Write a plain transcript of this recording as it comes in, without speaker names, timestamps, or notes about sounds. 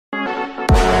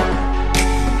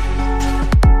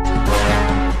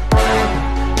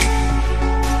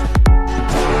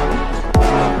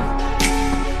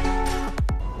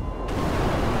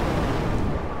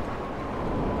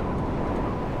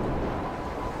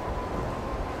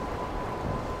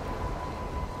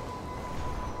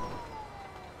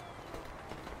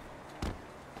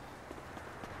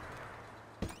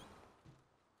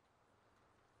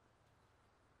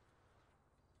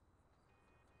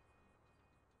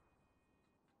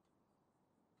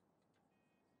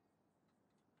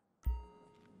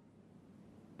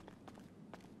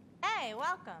Hey,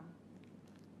 welcome.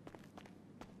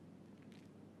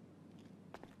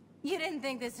 You didn't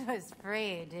think this was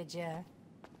free, did you?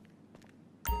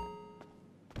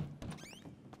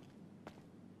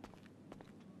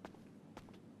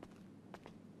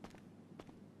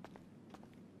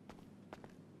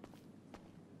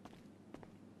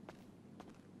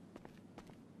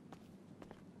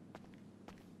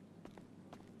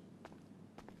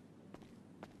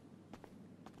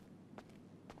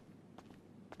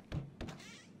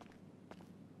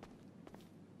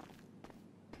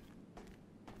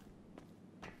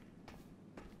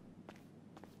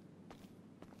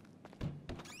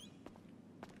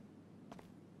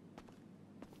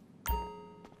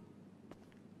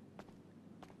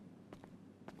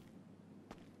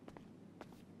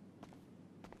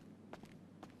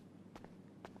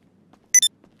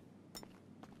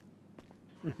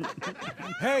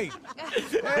 Hey!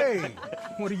 Hey!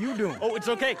 What are you doing? Oh, it's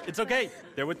okay. It's okay.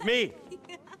 They're with me.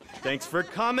 Thanks for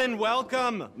coming.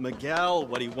 Welcome. Miguel,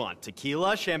 what do you want?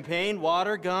 Tequila, champagne,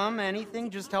 water, gum,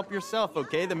 anything? Just help yourself,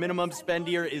 okay? The minimum spend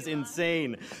here is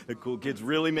insane. The cool kids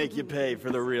really make you pay for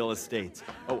the real estates.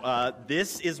 Oh,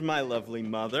 this is my lovely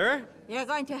mother. You're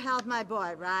going to help my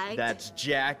boy, right? That's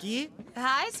Jackie.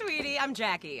 Hi, sweetie. I'm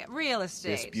Jackie. Real estate.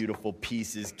 This beautiful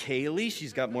piece is Kaylee.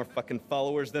 She's got more fucking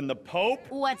followers than the Pope.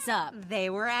 What's up? They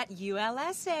were at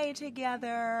ULSA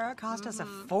together. Cost us a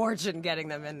fortune getting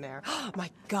them in there. My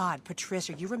God,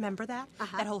 Patricia, you remember that?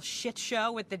 That whole shit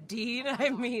show with the dean? I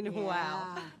mean,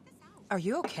 wow. Are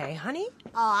you okay, honey?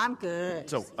 Oh, I'm good.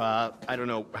 So, I don't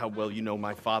know how well you know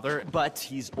my father, but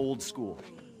he's old school.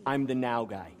 I'm the now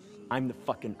guy. I'm the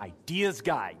fucking ideas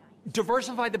guy.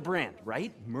 Diversify the brand,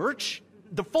 right? Merch?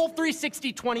 The full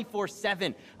 360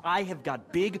 24/7. I have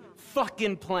got big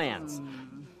fucking plans.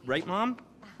 Right, Mom?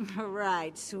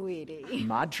 Right, sweetie.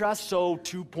 Madraso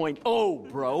 2.0,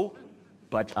 bro.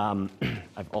 But,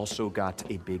 I've also got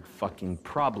a big fucking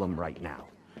problem right now.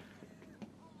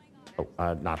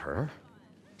 Oh, not her.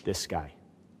 This guy.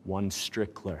 One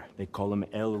Strickler. They call him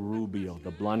El Rubio,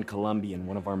 the blonde Colombian,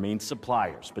 one of our main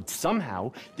suppliers. But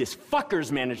somehow, this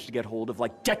fucker's managed to get hold of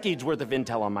like decades worth of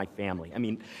intel on my family. I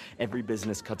mean, every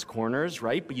business cuts corners,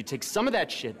 right? But you take some of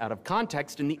that shit out of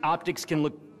context and the optics can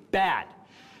look bad.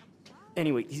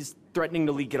 Anyway, he's threatening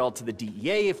to leak it all to the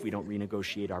DEA if we don't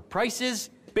renegotiate our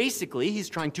prices. Basically, he's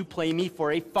trying to play me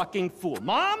for a fucking fool.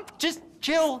 Mom, just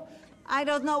chill. I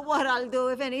don't know what I'll do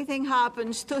if anything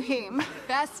happens to him.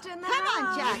 Best in the Come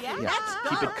on, Jackie. Yeah. Let's go.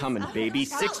 Keep it coming, baby.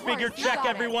 Six-figure check,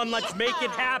 everyone. Let's make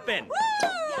it happen.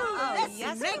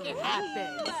 Let's make it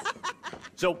happen.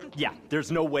 So, yeah,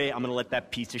 there's no way I'm gonna let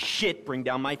that piece of shit bring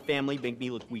down my family, make me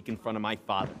look weak in front of my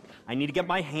father. I need to get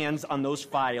my hands on those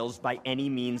files by any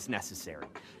means necessary.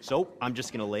 So, I'm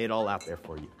just gonna lay it all out there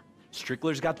for you.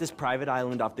 Strickler's got this private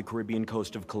island off the Caribbean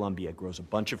coast of Colombia. Grows a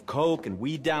bunch of coke and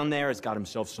weed down there. Has got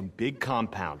himself some big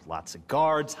compound. Lots of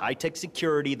guards, high-tech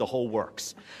security, the whole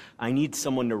works. I need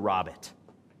someone to rob it.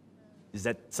 Is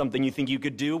that something you think you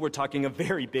could do? We're talking a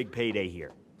very big payday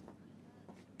here.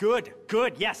 Good,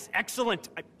 good, yes, excellent.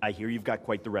 I hear you've got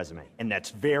quite the resume, and that's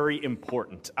very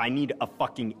important. I need a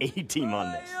fucking A-team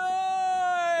on this.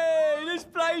 This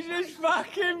place is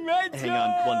fucking mental! Hang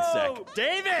on one sec.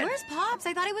 David! Where's Pops?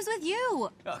 I thought he was with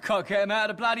you. I can't get him out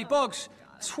of the bloody box.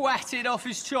 Twatted off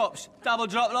his chops. Double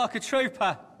drop like a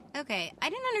trooper. Okay, I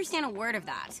didn't understand a word of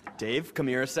that. Dave, come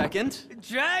here a second.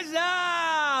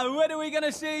 Jazza! When are we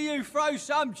gonna see you throw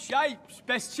some shapes?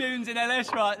 Best tunes in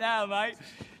LS right now, mate.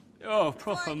 Oh,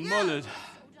 proper mullered.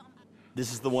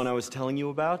 This is the one I was telling you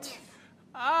about?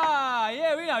 Ah,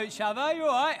 yeah, we know each other. You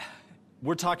all right?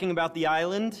 We're talking about the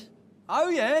island? Oh,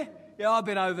 yeah? Yeah, I've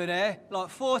been over there, like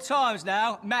 4 times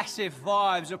now. Massive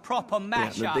vibes, a proper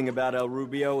mashup. Yeah, the thing about El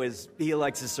Rubio is he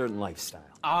likes a certain lifestyle.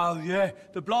 Oh, yeah.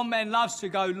 The blonde man loves to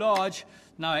go large.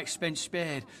 No expense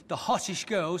spared. The hottest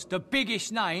girls, the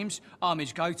biggest names, I'm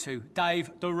his go-to. Dave,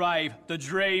 the rave, the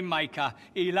dream maker.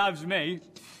 He loves me.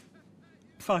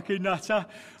 Fucking nutter.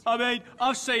 I mean,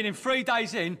 I've seen him 3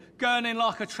 days in, gurning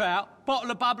like a trout, bottle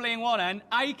of bubbly in one hand,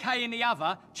 AK in the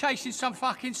other, chasing some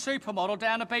fucking supermodel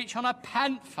down the beach on a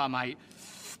panther, mate.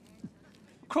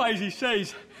 Crazy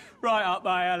seas. Right up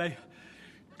my alley.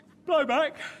 Blow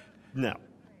back? No.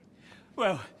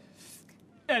 Well,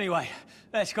 anyway,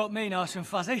 that's got me nice and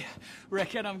fuzzy.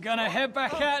 Reckon I'm gonna head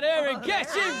back out there and get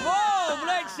involved.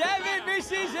 Let's have it,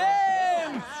 Mrs.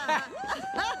 M.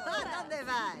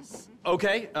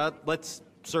 Okay, let's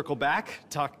circle back,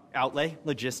 talk outlay,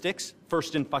 logistics.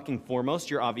 First and fucking foremost,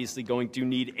 you're obviously going to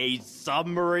need a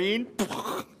submarine.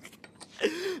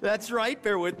 That's right,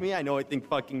 bear with me, I know I think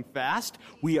fucking fast.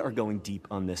 We are going deep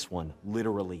on this one,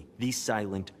 literally. The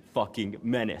silent fucking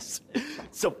menace.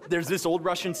 So there's this old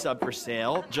Russian sub for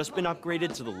sale, just been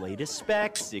upgraded to the latest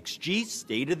specs, 6G,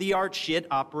 state-of-the-art shit,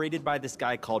 operated by this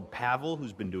guy called Pavel,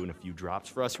 who's been doing a few drops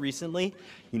for us recently.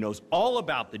 He knows all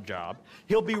about the job.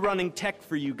 He'll be running tech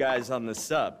for you guys on the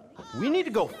sub. We need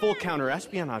to go full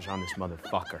counter-espionage on this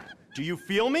motherfucker. Do you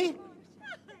feel me?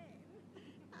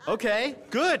 Okay,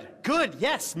 good,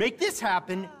 yes, make this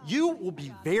happen. You will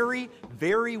be very,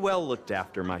 very well looked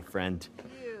after, my friend.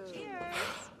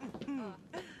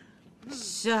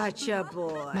 Such a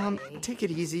boy. Mom, take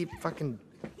it easy. Fucking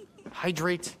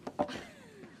hydrate.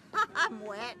 I'm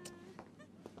wet.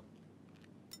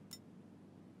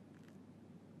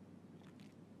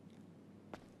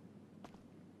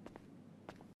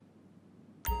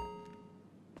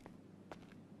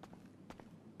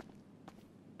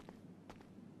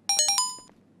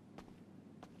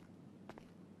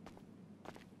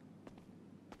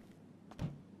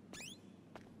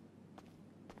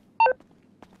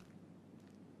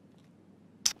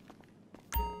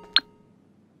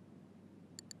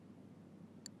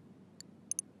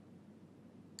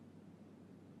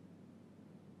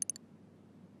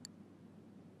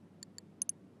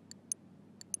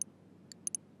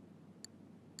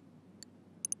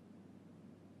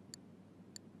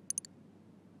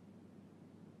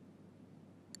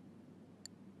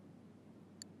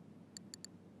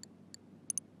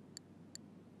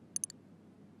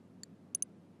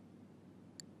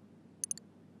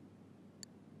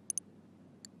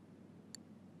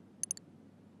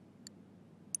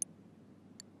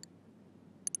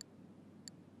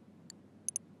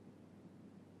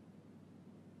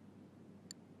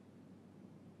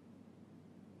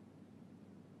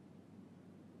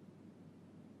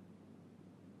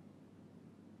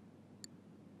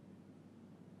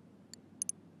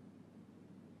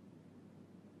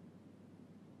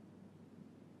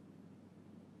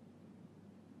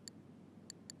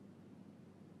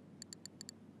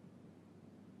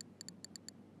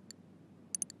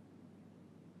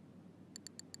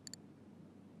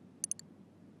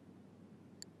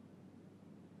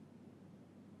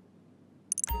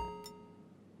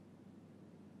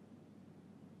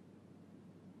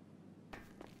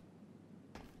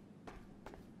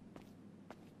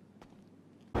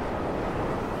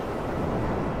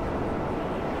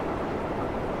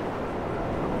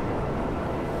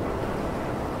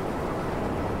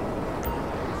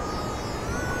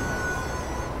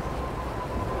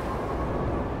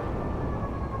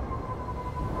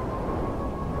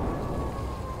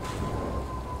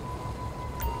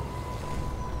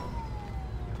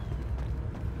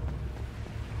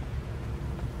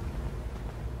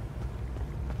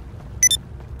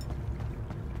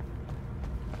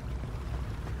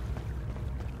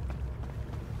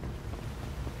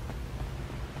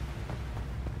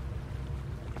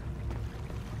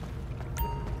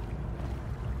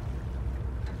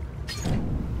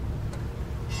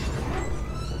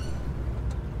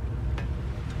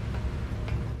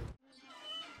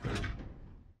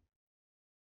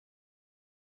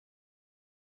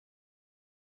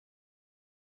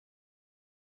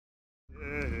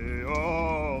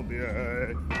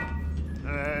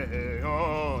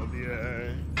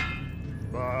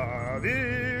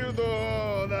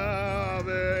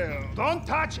 Don't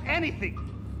touch anything.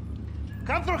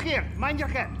 Come through here. Mind your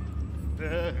head.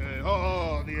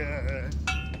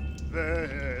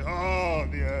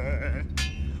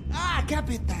 Ah,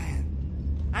 Capitan.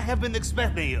 I have been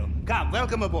expecting you. Come,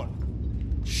 welcome aboard.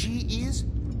 She is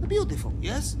beautiful,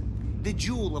 yes? The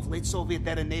jewel of late Soviet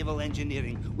air and naval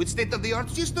engineering, with state-of-the-art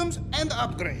systems and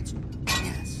upgrades.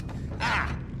 Yes.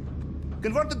 Ah,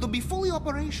 converted to be fully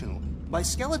operational by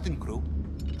skeleton crew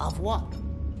of what?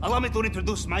 Allow me to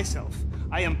introduce myself.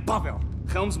 I am Pavel,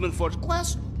 helmsman first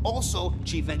class, also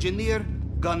chief engineer,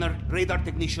 gunner, radar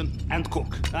technician, and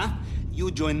cook. Huh?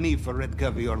 You join me for red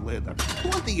caviar later.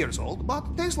 20 years old,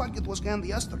 but tastes like it was canned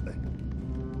yesterday.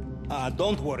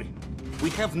 Don't worry. We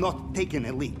have not taken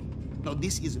a leak. No,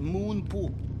 this is moon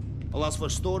pool. Allows for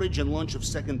storage and launch of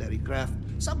secondary craft,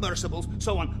 submersibles,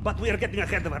 so on. But we are getting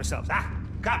ahead of ourselves.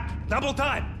 Come, double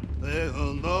time.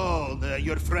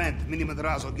 Your friend, Mini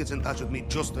Madrazo, gets in touch with me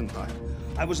just in time.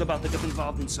 I was about to get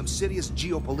involved in some serious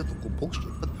geopolitical bullshit,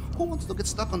 but who wants to get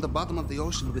stuck on the bottom of the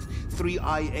ocean with 3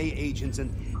 IA agents and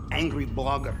angry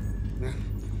blogger?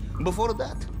 Before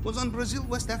that, was on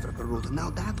Brazil-West Africa route. Now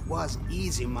that was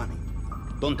easy money.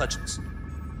 Don't touch this.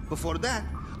 Before that,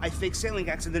 I faked sailing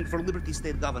accident for Liberty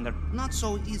State Governor. Not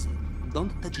so easy.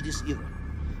 Don't touch this either.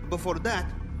 Before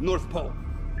that, North Pole.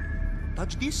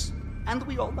 Touch this, and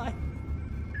we all die.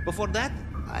 Before that,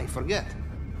 I forget.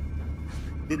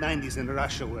 The 90s in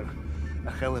Russia were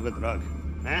a hell of a drug.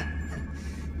 Huh?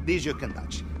 These you can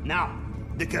touch. Now,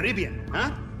 the Caribbean,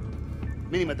 huh?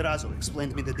 Minnie Madrazo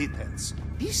explained me the details.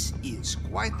 This is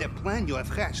quite a plan you have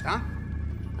hatched, huh?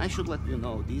 I should let you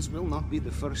know, these will not be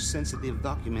the first sensitive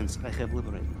documents I have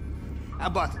liberated.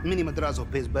 But Minnie Madrazo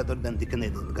pays better than the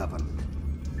Canadian government.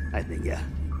 I think, yeah.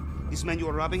 This man you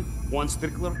are robbing, Juan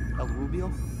Strickler, El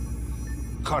Rubio?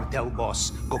 Cartel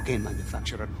boss, cocaine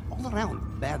manufacturer, all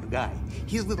around bad guy.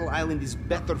 His little island is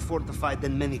better fortified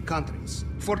than many countries.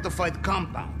 Fortified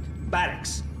compound,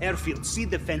 barracks, airfield, sea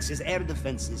defenses, air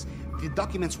defenses. The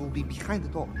documents will be behind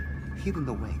it all, hidden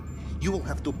away. You will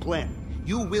have to plan.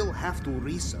 You will have to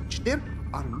research. There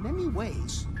are many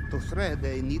ways to thread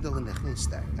a needle in a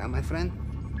haystack, huh, my friend?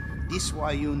 This is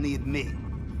why you need me.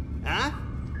 Huh?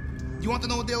 You want to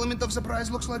know what the element of surprise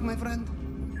looks like, my friend?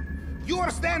 You are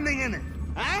standing in it,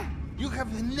 huh? You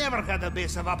have never had a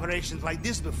base of operations like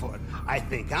this before, I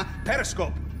think, huh?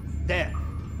 Periscope, there.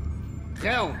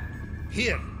 Helm,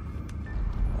 here.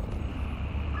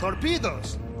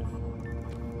 Torpedoes.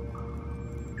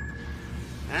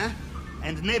 Huh?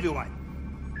 And Navy wine.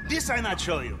 This I not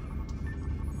show you.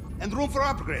 And room for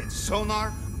upgrades,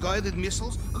 sonar, guided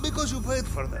missiles, because you paid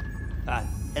for them.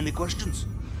 Any questions?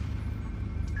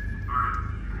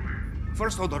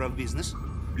 First order of business,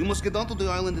 you must get onto the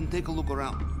island and take a look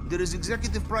around. There is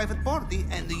executive private party,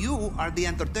 and you are the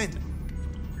entertainment.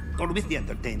 Or with the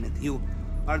entertainment, you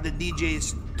are the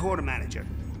DJ's tour manager.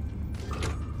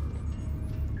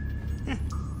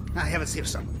 I have a here,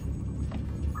 son.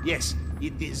 Yes,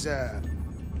 it is,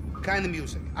 kind of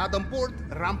music. Adam Port,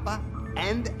 Rampa,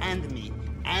 and me,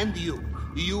 and you.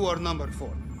 You are number 4.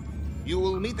 You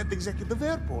will meet at Executive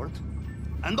Airport,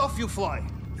 and off you fly.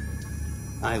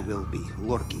 I will be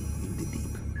lurking in the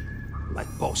deep, like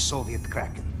post-Soviet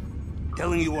Kraken,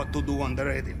 telling you what to do on the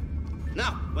radio.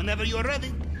 Now, whenever you are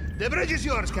ready, the bridge is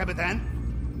yours, Capitan.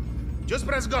 Just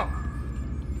press go.